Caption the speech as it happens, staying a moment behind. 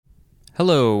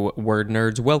Hello, word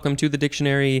nerds. Welcome to the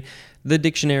dictionary. The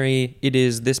dictionary, it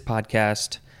is this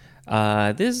podcast.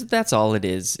 That's all it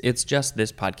is. It's just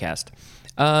this podcast.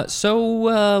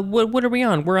 What are we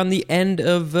on? We're on the end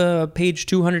of page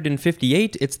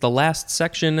 258. It's the last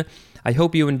section. I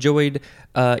hope you enjoyed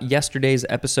yesterday's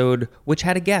episode, which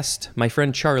had a guest, my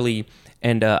friend Charlie,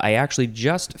 and I actually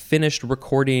just finished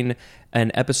recording an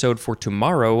episode for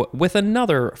tomorrow with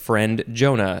another friend,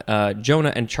 Jonah.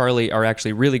 Jonah and Charlie are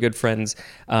actually really good friends,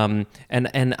 and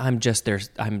I'm just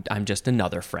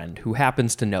another friend who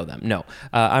happens to know them. No,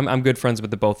 I'm good friends with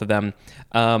the both of them,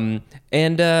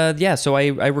 so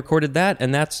I recorded that,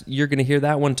 and you're gonna hear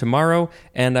that one tomorrow,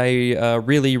 and I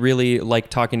really like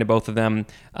talking to both of them,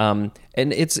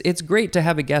 and it's great to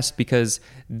have a guest because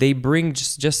they bring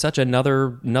just such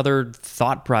another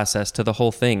thought process to the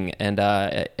whole thing, and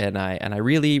I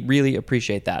really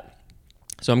appreciate that.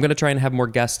 So I'm going to try and have more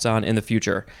guests on in the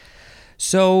future.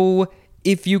 So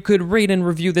if you could rate and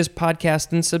review this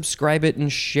podcast and subscribe it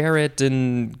and share it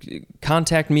and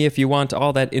contact me if you want,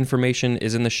 all that information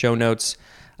is in the show notes.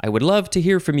 I would love to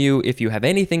hear from you if you have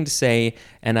anything to say,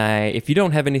 and if you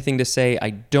don't have anything to say, I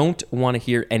don't want to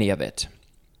hear any of it.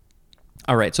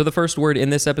 All right, so the first word in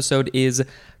this episode is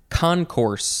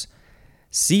concourse.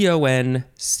 Concourse,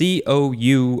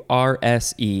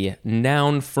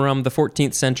 noun from the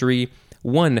 14th century.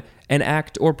 1. An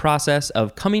act or process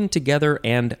of coming together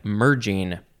and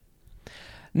merging.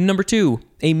 Number 2.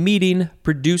 A meeting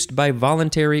produced by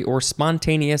voluntary or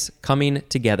spontaneous coming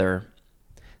together.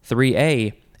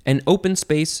 3a. An open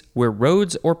space where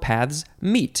roads or paths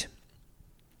meet.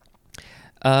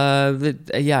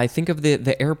 I think of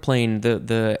the airplane,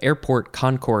 the airport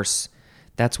concourse.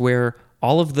 That's where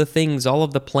all of the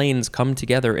planes come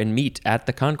together and meet at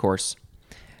the concourse.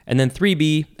 And then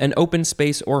 3b, an open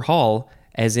space or hall,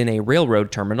 as in a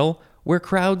railroad terminal, where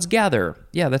crowds gather.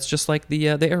 Yeah, that's just like the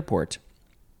airport.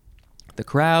 The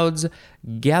crowds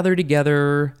gather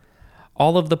together,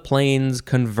 all of the planes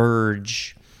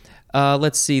converge.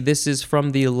 Let's see, this is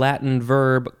from the Latin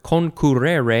verb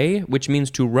concurrere, which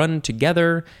means to run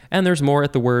together, and there's more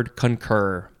at the word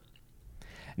concur.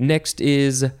 Next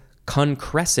is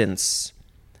concrescence.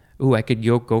 Ooh, I could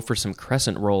go for some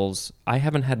crescent rolls. I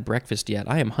haven't had breakfast yet.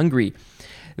 I am hungry.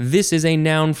 This is a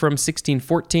noun from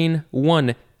 1614.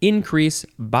 1. Increase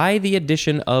by the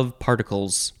addition of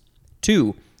particles.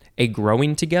 2. A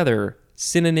growing together.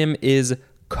 Synonym is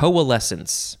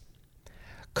coalescence.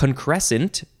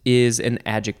 Concrescent is an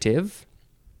adjective.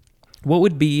 What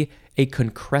would be a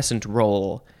concrescent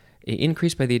roll?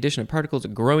 Increase by the addition of particles,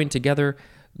 growing together.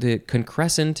 The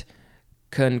concrescent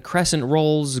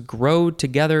rolls grow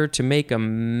together to make a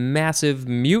massive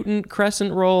mutant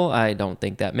crescent roll. I don't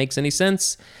think that makes any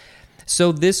sense.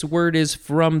 So this word is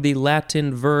from the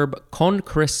Latin verb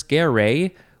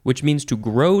concrescere, which means to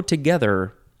grow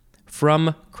together,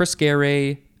 from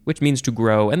crescere, which means to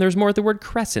grow, and there's more at the word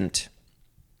crescent.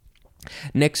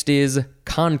 Next is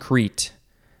concrete.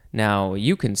 Now,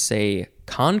 you can say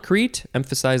concrete,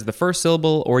 emphasize the first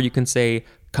syllable, or you can say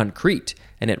concrete,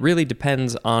 and it really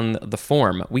depends on the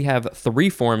form. We have 3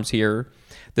 forms here.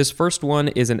 This first one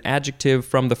is an adjective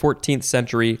from the 14th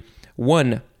century.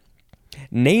 1.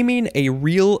 Naming a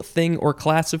real thing or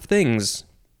class of things.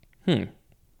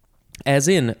 As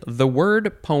in, the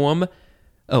word poem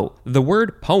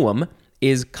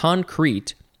is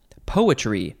concrete.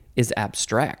 Poetry is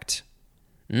abstract.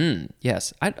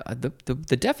 Yes.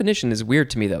 The definition is weird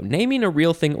to me, though. Naming a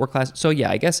real thing or class. So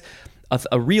yeah, I guess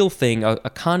a real thing, a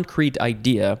concrete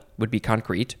idea would be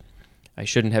concrete. I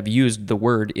shouldn't have used the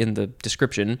word in the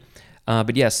description.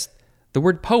 But yes, the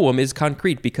word poem is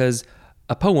concrete because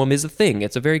a poem is a thing.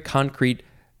 It's a very concrete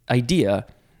idea.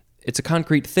 It's a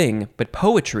concrete thing. But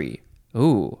poetry,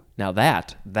 now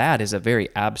that is a very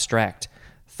abstract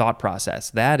thought process.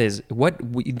 That is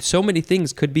so many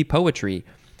things could be poetry.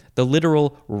 The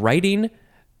literal written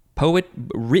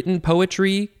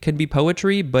poetry can be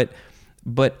poetry, but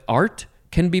art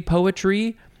can be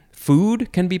poetry,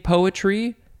 food can be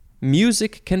poetry,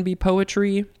 music can be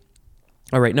poetry.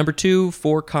 All right, number 2,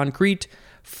 for concrete,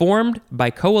 formed by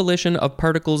coalition of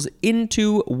particles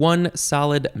into one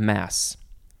solid mass.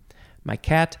 My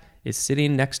cat is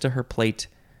sitting next to her plate.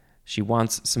 She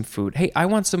wants some food. Hey, I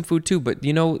want some food too, but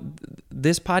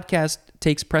this podcast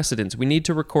takes precedence. We need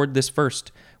to record this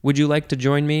first. Would you like to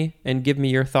join me and give me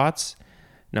your thoughts?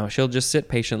 No, she'll just sit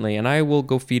patiently, and I will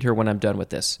go feed her when I'm done with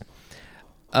this.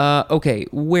 Okay,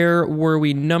 where were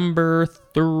we? Number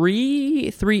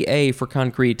 3? 3a for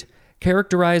concrete.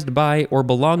 Characterized by or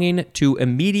belonging to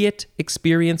immediate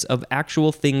experience of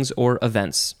actual things or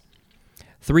events.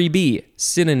 3b,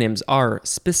 synonyms are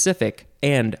specific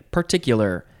and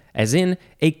particular. as in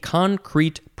a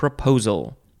concrete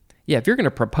proposal. Yeah, if you're going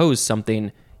to propose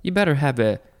something, you better have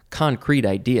a concrete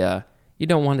idea. You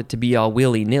don't want it to be all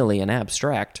willy-nilly and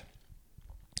abstract.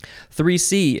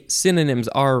 3C, synonyms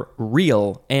are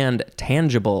real and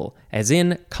tangible, as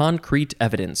in concrete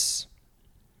evidence.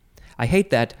 I hate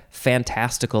that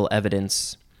fantastical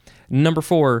evidence. Number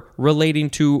 4, relating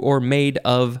to or made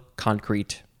of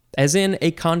concrete, as in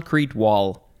a concrete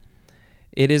wall.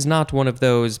 It is not one of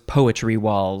those poetry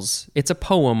walls. It's a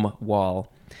poem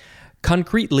wall.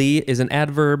 Concretely is an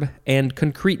adverb, and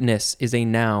concreteness is a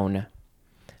noun.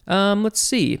 Let's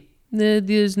see.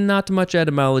 There's not much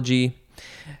etymology.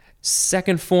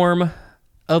 Second form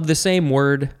of the same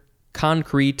word,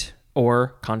 concrete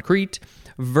or concrete.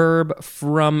 Verb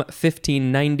from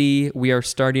 1590. We are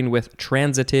starting with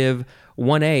transitive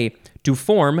 1A, to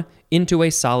form into a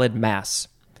solid mass.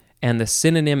 And the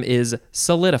synonym is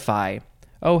solidify.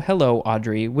 Oh, hello,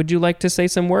 Audrey. Would you like to say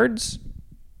some words?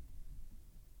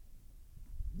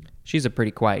 She's a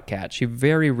pretty quiet cat. She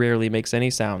very rarely makes any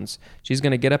sounds. She's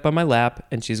going to get up on my lap,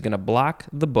 and she's going to block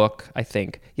the book, I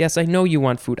think. Yes, I know you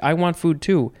want food. I want food,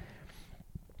 too.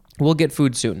 We'll get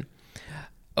food soon.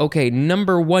 Okay,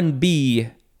 number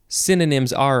 1B,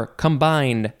 synonyms are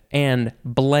combine and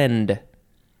blend.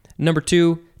 Number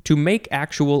 2, to make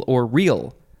actual or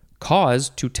real. Cause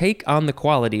to take on the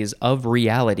qualities of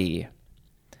reality.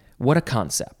 What a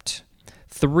concept.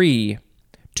 3,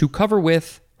 to cover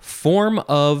with, form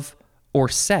of, or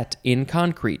set in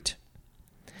concrete.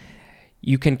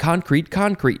 You can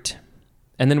concrete.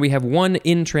 And then we have one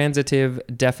intransitive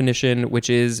definition, which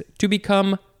is to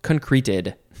become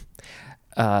concreted.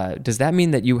 Does that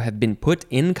mean that you have been put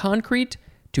in concrete?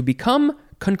 To become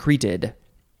concreted.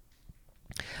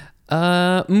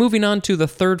 Moving on to the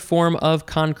third form of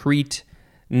concrete,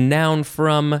 noun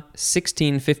from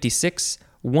 1656.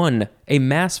 1, a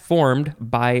mass formed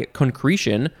by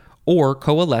concretion or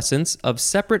coalescence of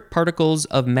separate particles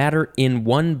of matter in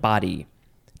one body.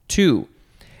 2,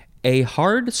 a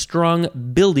hard, strong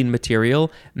building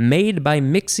material made by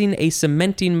mixing a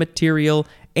cementing material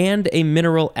and a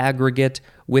mineral aggregate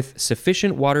with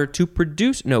sufficient water to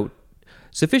cause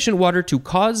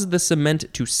the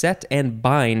cement to set and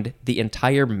bind the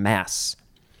entire mass.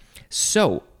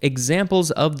 So, examples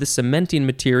of the cementing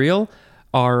material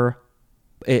are,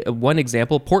 one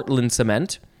example, Portland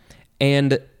cement,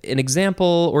 and an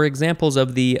example or examples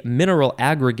of the mineral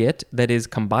aggregate that is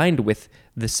combined with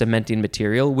the cementing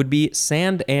material would be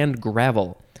sand and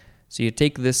gravel. So you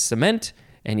take this cement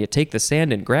and you take the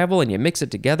sand and gravel and you mix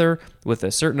it together with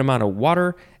a certain amount of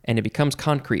water and it becomes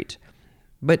concrete.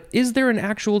 But is there an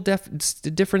actual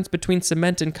difference between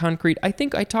cement and concrete? I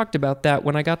think I talked about that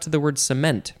when I got to the word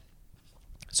cement.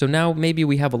 So now maybe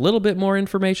we have a little bit more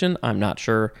information. I'm not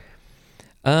sure.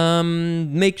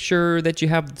 Make sure that you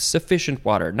have sufficient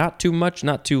water. Not too much,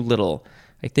 not too little.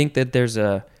 I think that it's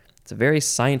a very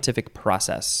scientific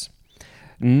process.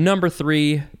 Number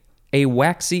 3, a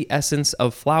waxy essence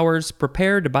of flowers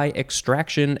prepared by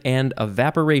extraction and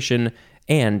evaporation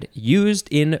and used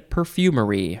in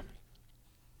perfumery.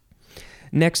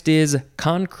 Next is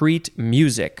concrete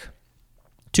music.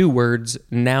 2 words,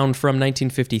 noun from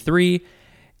 1953,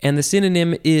 and the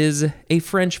synonym is a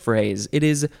French phrase. It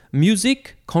is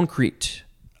musique concrète,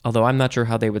 although I'm not sure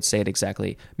how they would say it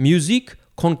exactly. Musique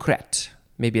concrète.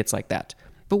 Maybe it's like that.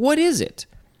 But what is it?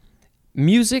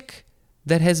 Music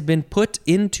that has been put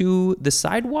into the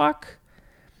sidewalk?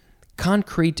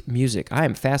 Concrete music. I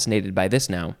am fascinated by this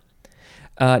now.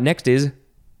 Next is,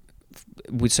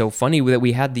 so funny that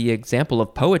we had the example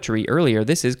of poetry earlier.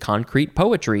 This is concrete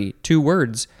poetry. 2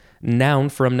 words, noun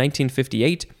from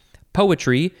 1958.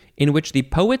 Poetry in which the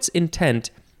poet's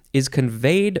intent is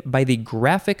conveyed by the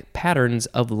graphic patterns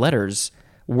of letters,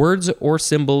 words, or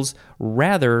symbols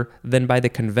rather than by the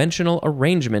conventional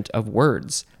arrangement of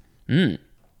words.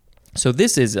 So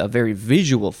this is a very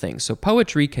visual thing. So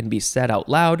poetry can be said out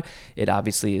loud. It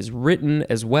obviously is written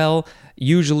as well.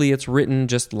 Usually it's written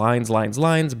just lines,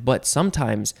 but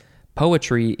sometimes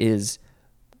poetry is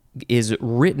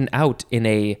written out in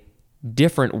a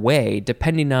different way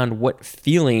depending on what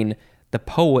feeling the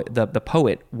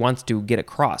poet wants to get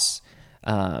across.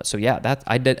 So yeah,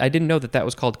 I didn't know that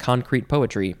was called concrete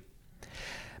poetry.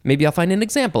 Maybe I'll find an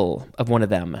example of one of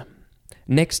them.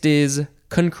 Next is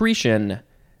concretion,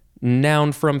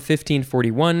 noun from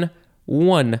 1541.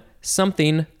 1,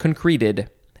 something concreted,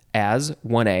 as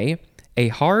 1A, a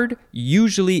hard,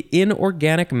 usually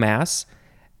inorganic mass,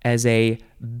 as a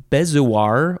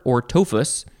bezoar or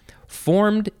tophus,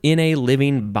 formed in a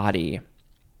living body.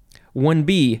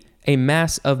 1B, a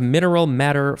mass of mineral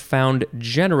matter found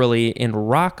generally in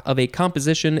rock of a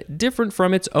composition different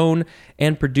from its own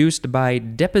and produced by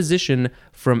deposition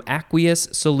from aqueous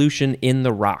solution in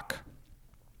the rock.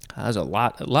 That's a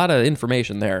lot of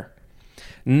information there.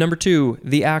 Number 2,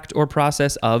 the act or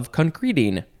process of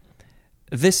concreting.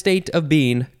 The state of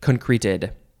being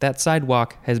concreted. That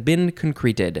sidewalk has been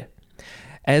concreted.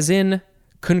 As in,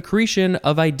 concretion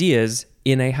of ideas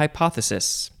in a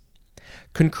hypothesis.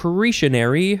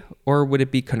 Concretionary, or would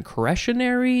it be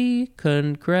concretionary?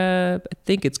 I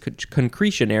think it's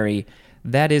concretionary.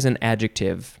 That is an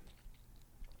adjective.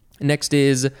 Next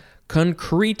is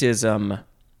concretism.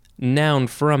 Noun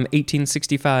from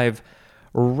 1865.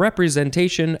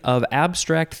 Representation of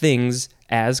abstract things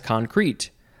as concrete,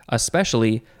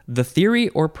 especially the theory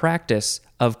or practice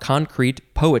of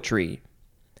concrete poetry.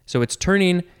 So it's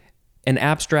turning an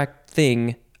abstract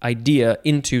thing, idea,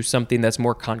 into something that's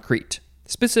more concrete,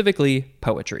 specifically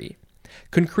poetry.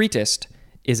 Concretist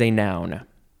is a noun.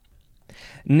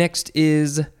 Next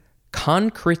is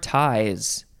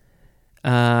concretize.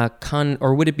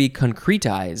 Or would it be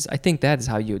concretize? I think that is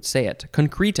how you would say it.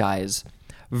 Concretize.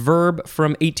 Verb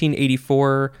from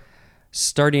 1884,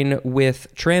 starting with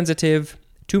transitive,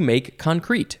 to make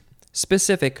concrete,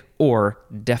 specific or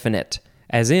definite,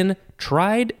 as in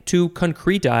tried to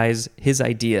concretize his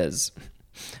ideas.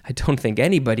 I don't think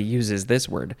anybody uses this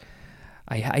word.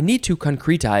 I need to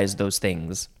concretize those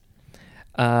things.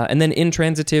 And then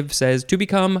intransitive says to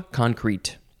become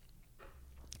concrete.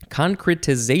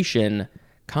 Concretization.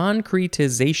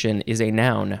 Concretization is a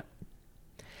noun.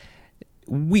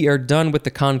 We are done with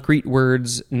the concrete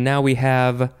words. Now we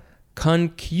have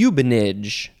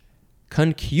concubinage.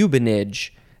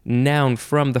 Concubinage, noun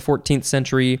from the 14th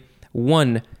century.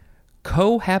 1,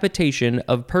 cohabitation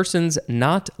of persons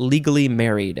not legally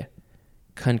married.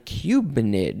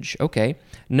 Concubinage, okay.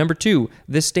 Number 2,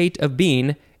 the state of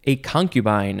being a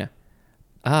concubine.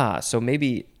 So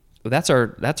maybe that's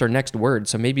our next word.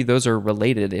 So maybe those are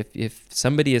related. If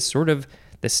somebody is sort of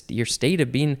your state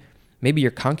of being, maybe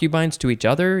you're concubines to each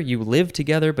other, you live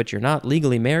together, but you're not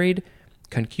legally married.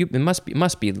 It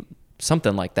must be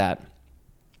something like that.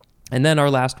 And then our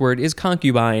last word is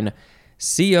concubine.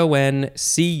 concubine.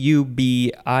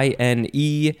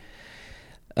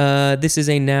 This is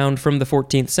a noun from the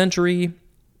 14th century.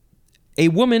 A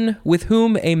woman with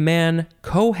whom a man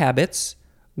cohabits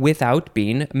without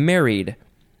being married,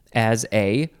 as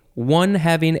one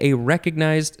having a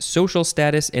recognized social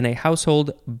status in a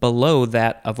household below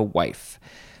that of a wife.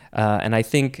 And I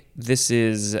think this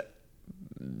is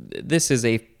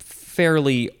a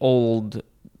fairly old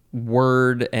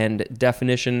word and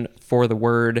definition for the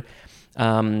word.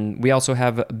 We also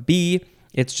have B.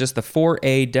 It's just the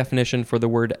 4A definition for the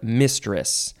word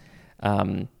mistress.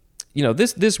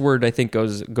 This word I think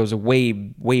goes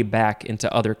way back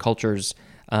into other cultures,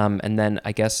 and then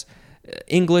I guess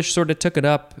English sort of took it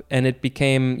up and it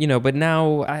became, but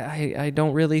now I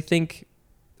don't really think,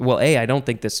 I don't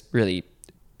think this really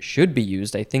should be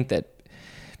used. I think that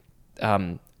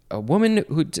a woman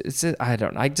who,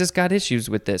 I just got issues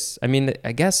with this. I mean,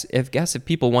 I guess if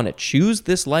people want to choose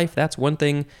this life, that's one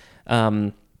thing.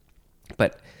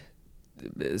 But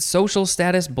social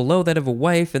status below that of a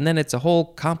wife, and then it's a whole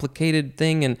complicated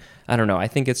thing, and I don't know. I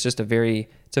think it's just a very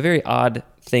odd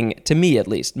thing to me, at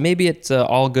least. Maybe it's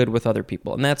all good with other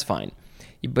people, and that's fine.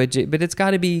 But it's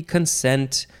got to be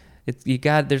consent.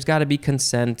 There's got to be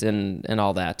consent and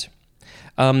all that.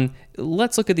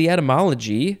 Let's look at the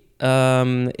etymology.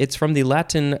 It's from the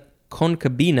Latin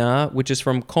concubina, which is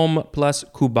from cum plus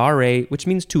cubare, which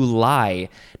means to lie.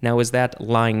 Now, is that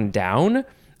lying down,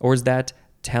 or is that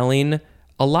telling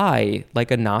a lie,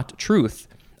 like a not truth?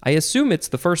 I assume it's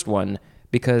the first one,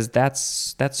 because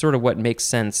that's sort of what makes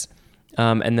sense.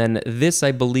 And then this,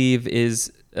 I believe,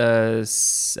 is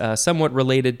somewhat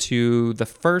related to the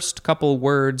first couple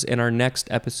words in our next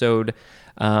episode.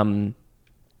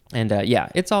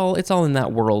 It's all in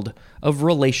that world of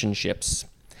relationships.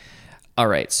 All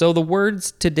right, so the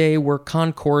words today were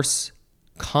concourse,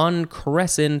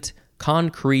 concrescent,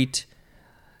 concrete,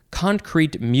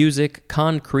 concrete music,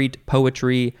 concrete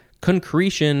poetry,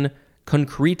 concretion,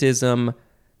 concretism,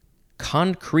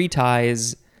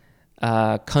 concretize,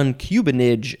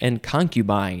 concubinage, and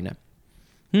concubine.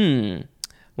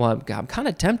 Well, I'm kind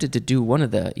of tempted to do one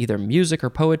of the either music or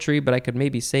poetry, but I could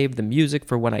maybe save the music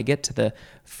for when I get to the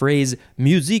phrase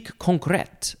musique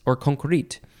concrète or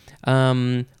concrete.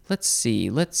 Let's see.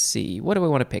 What do I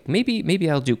want to pick? Maybe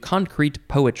I'll do concrete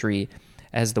poetry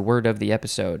as the word of the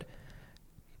episode.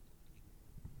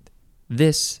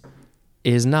 This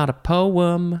is not a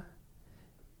poem.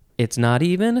 It's not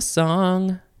even a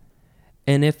song.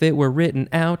 And if it were written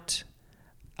out,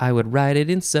 I would write it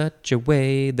in such a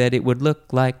way that it would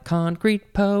look like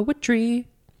concrete poetry.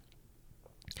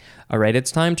 All right,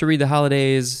 it's time to read the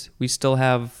holidays. We still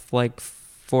have like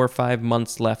 4 or 5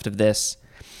 months left of this.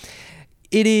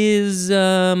 It is,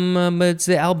 it's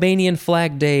the Albanian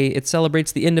Flag Day. It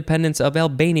celebrates the independence of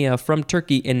Albania from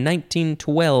Turkey in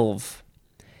 1912.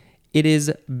 It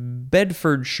is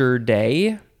Bedfordshire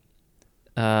Day.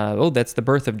 That's the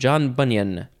birth of John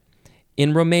Bunyan.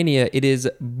 In Romania, it is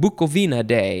Bukovina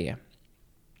Day.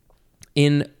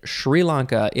 In Sri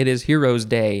Lanka, it is Heroes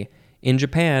Day. In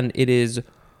Japan, it is,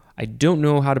 I don't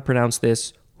know how to pronounce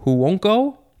this,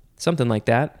 Huonko? Something like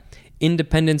that.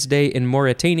 Independence Day in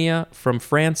Mauritania from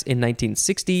France in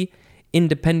 1960.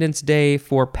 Independence Day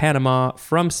for Panama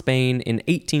from Spain in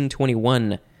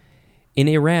 1821. In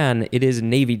Iran, it is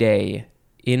Navy Day.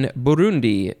 In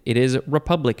Burundi, it is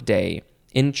Republic Day.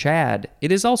 In Chad,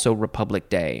 it is also Republic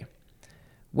Day.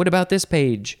 What about this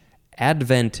page?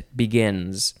 Advent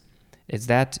begins. Is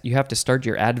that you have to start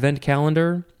your Advent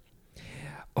calendar?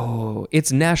 Oh,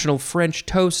 it's National French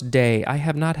Toast Day. I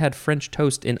have not had French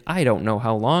toast in I don't know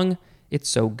how long. It's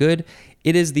so good.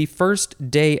 It is the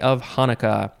first day of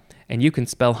Hanukkah, and you can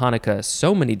spell Hanukkah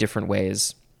so many different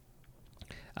ways.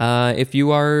 If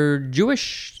you are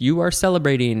Jewish, you are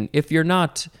celebrating. If you're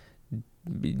not,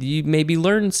 you maybe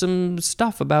learn some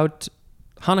stuff about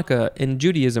Hanukkah and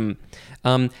Judaism.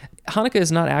 Hanukkah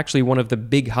is not actually one of the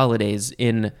big holidays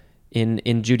in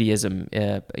Judaism.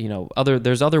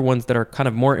 There's other ones that are kind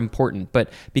of more important, but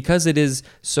because it is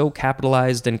so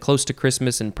capitalized and close to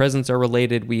Christmas and presents are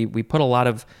related, we put a lot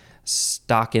of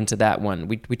stock into that one.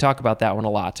 We talk about that one a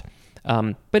lot.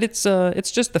 But it's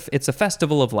a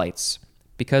festival of lights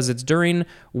because it's during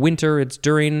winter. It's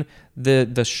during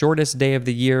the shortest day of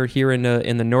the year here in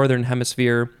the northern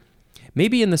hemisphere.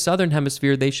 Maybe in the southern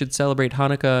hemisphere they should celebrate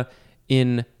Hanukkah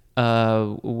in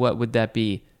what would that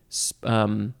be?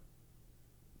 Then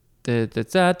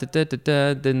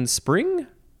spring?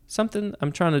 Something?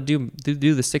 I'm trying to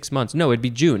do the 6 months. No, it'd be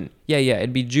June. Yeah,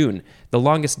 it'd be June. The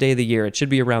longest day of the year. It should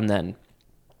be around then.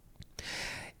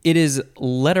 It is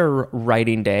Letter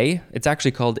Writing Day. It's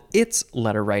actually called It's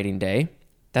Letter Writing Day.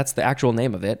 That's the actual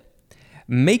name of it.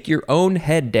 Make Your Own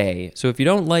Head Day. So if you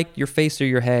don't like your face or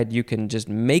your head, you can just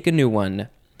make a new one.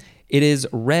 It is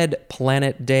Red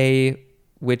Planet Day,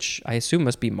 which I assume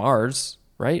must be Mars,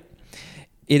 right?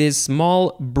 It is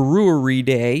Small Brewery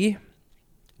Day.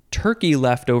 Turkey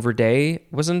Leftover Day.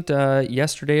 Wasn't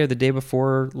yesterday or the day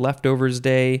before Leftovers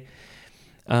Day?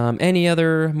 Any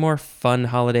other more fun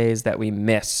holidays that we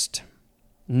missed?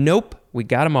 Nope, we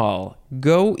got them all.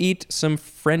 Go eat some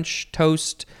French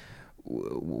toast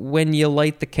when you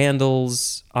light the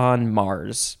candles on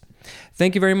Mars.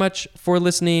 Thank you very much for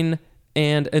listening,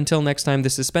 and until next time,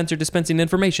 this is Spencer dispensing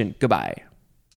information. Goodbye.